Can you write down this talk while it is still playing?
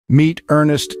Meet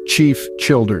Ernest Chief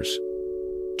Childers.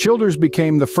 Childers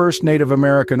became the first Native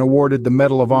American awarded the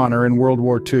Medal of Honor in World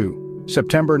War II.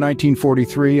 September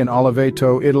 1943 in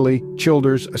Oliveto, Italy,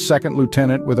 Childers, a second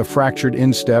lieutenant with a fractured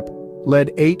instep,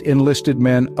 led 8 enlisted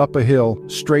men up a hill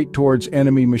straight towards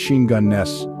enemy machine gun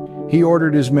nests. He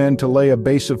ordered his men to lay a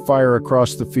base of fire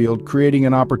across the field, creating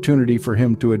an opportunity for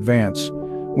him to advance.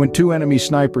 When 2 enemy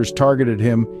snipers targeted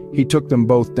him, he took them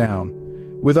both down.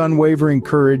 With unwavering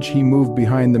courage, he moved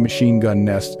behind the machine gun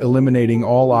nest, eliminating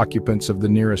all occupants of the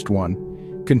nearest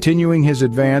one. Continuing his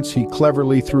advance, he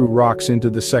cleverly threw rocks into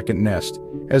the second nest.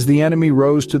 As the enemy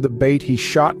rose to the bait, he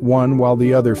shot one while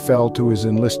the other fell to his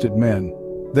enlisted men.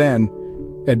 Then,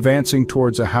 advancing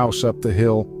towards a house up the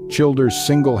hill, Childers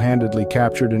single-handedly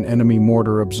captured an enemy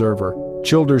mortar observer.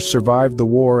 Childers survived the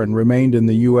war and remained in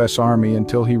the U.S. Army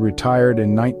until he retired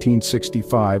in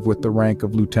 1965 with the rank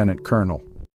of lieutenant colonel.